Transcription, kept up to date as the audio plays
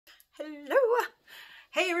Hello.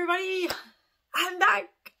 Hey everybody. I'm back.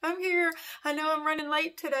 I'm here. I know I'm running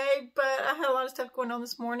late today, but I had a lot of stuff going on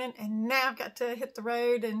this morning and now I've got to hit the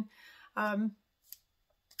road and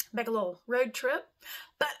make a little road trip.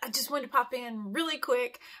 But I just wanted to pop in really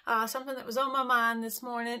quick, something that was on my mind this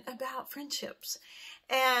morning about friendships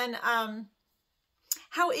and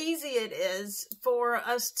how easy it is for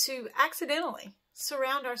us to accidentally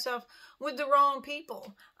surround ourselves with the wrong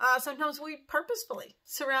people. Sometimes we purposefully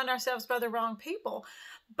surround ourselves by the wrong people,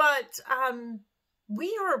 but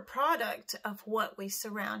we are a product of what we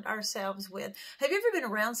surround ourselves with. Have you ever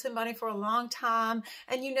been around somebody for a long time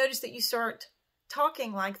and you notice that you start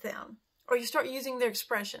talking like them, or you start using their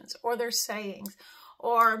expressions or their sayings,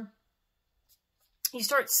 or you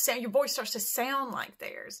start your voice starts to sound like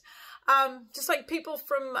theirs? Just like people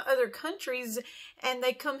from other countries and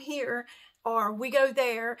they come here or we go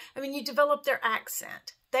there. I mean, you develop their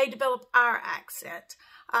accent. They develop our accent.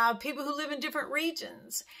 People who live in different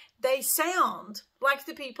regions, they sound like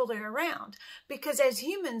the people they're around. Because as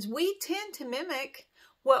humans, we tend to mimic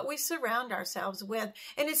what we surround ourselves with.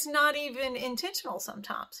 And it's not even intentional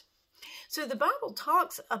sometimes. So the Bible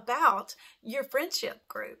talks about your friendship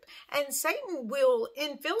group, and Satan will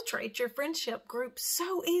infiltrate your friendship group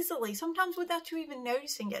so easily, sometimes without you even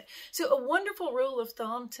noticing it. So a wonderful rule of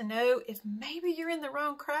thumb to know if maybe you're in the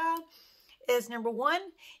wrong crowd is, number one,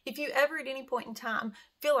 if you ever at any point in time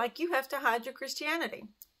feel like you have to hide your Christianity,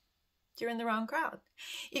 you're in the wrong crowd.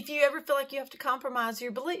 If you ever feel like you have to compromise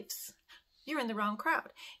your beliefs, you're in the wrong crowd.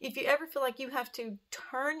 If you ever feel like you have to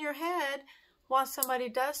turn your head while somebody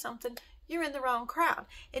does something, you're in the wrong crowd.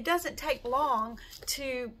 It doesn't take long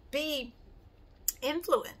to be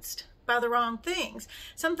influenced by the wrong things.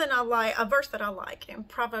 Something I like, a verse that I like in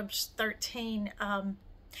Proverbs 13:20,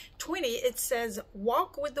 it says,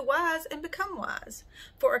 "Walk with the wise and become wise,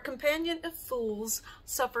 for a companion of fools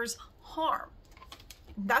suffers harm."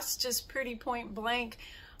 That's just pretty point blank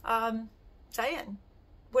saying,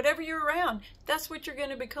 whatever you're around, that's what you're going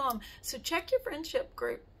to become. So check your friendship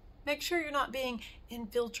group. Make sure you're not being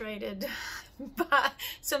infiltrated by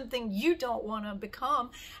something you don't want to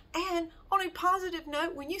become. And on a positive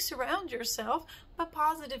note, when you surround yourself by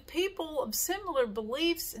positive people of similar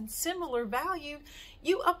beliefs and similar value,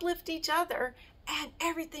 you uplift each other and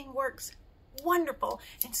everything works wonderful.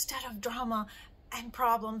 Instead of drama and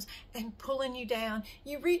problems and pulling you down,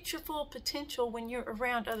 you reach your full potential when you're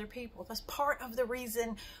around other people. That's part of the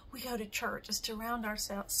reason we go to church, is to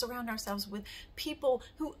surround ourselves with people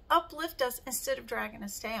who uplift us instead of dragging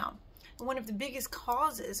us down. And one of the biggest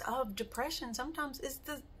causes of depression sometimes is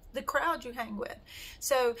the crowd you hang with.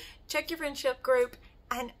 So check your friendship group,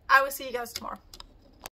 and I will see you guys tomorrow.